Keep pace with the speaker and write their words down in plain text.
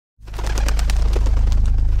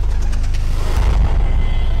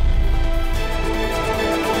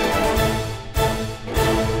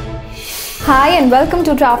Hi and welcome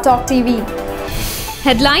to TravTalk TV.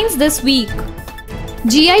 Headlines this week.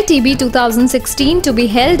 GITB 2016 to be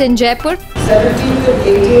held in Jaipur. 17th,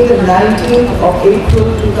 18th and 19th of April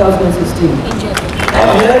 2016.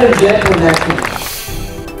 Here in Jaipur,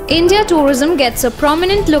 Nagpur. India tourism gets a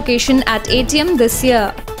prominent location at ATM this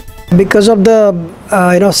year. Because of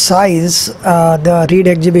the size, the Reed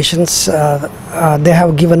exhibitions they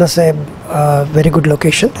have given us a very good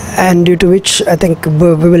location, and due to which I think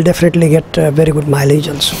we will definitely get very good mileage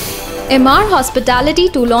also. Emaar Hospitality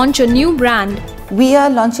to launch a new brand. We are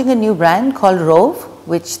launching a new brand called Rove,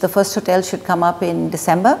 which the first hotel should come up in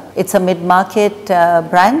December. It's a mid-market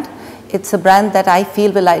brand. It's a brand that I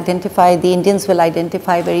feel will identify, the Indians will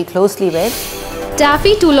identify very closely with.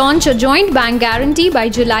 TAFI to launch a joint bank guarantee by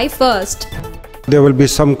July 1st. There will be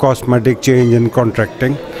some cosmetic change in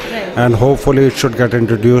contracting, and hopefully it should get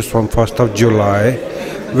introduced from 1st of July,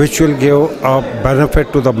 which will give a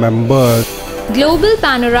benefit to the members. Global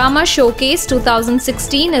Panorama Showcase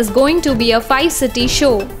 2016 is going to be a 5-city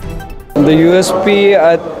show. The USP,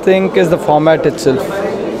 I think, is the format itself.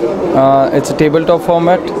 It's a tabletop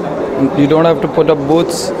format. You don't have to put up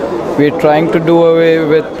booths. We're trying to do away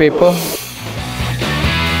with paper.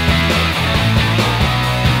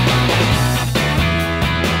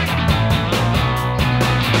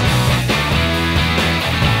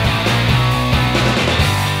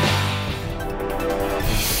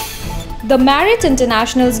 The Marriott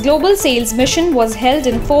International's global sales mission was held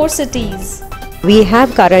in 4 cities. We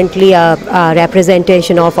have currently a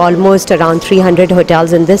representation of almost around 300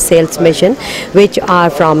 hotels in this sales mission, which are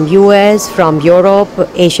from US, from Europe,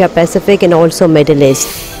 Asia Pacific and also Middle East.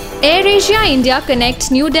 AirAsia India connects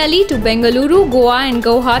New Delhi to Bengaluru, Goa and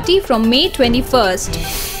Guwahati from May 21st.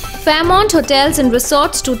 Fairmont Hotels and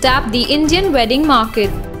Resorts to tap the Indian wedding market.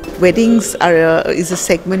 Weddings is a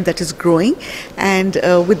segment that is growing, and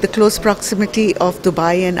with the close proximity of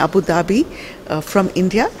Dubai and Abu Dhabi from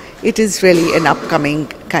India, it is really an upcoming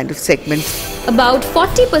kind of segment. About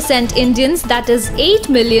 40% Indians, that is 8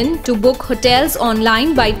 million, to book hotels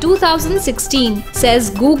online by 2016,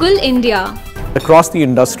 says Google India. Across the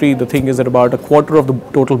industry, the thing is that about a quarter of the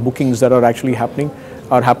total bookings that are actually happening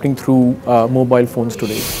through mobile phones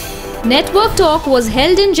today. Network Talk was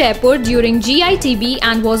held in Jaipur during GITB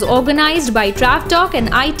and was organized by TravTalk and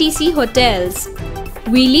ITC Hotels.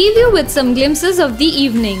 We leave you with some glimpses of the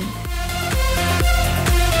evening.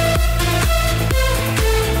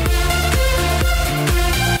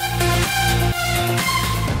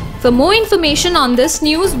 For more information on this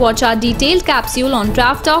news, watch our detailed capsule on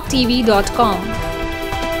TravTalk TV.com.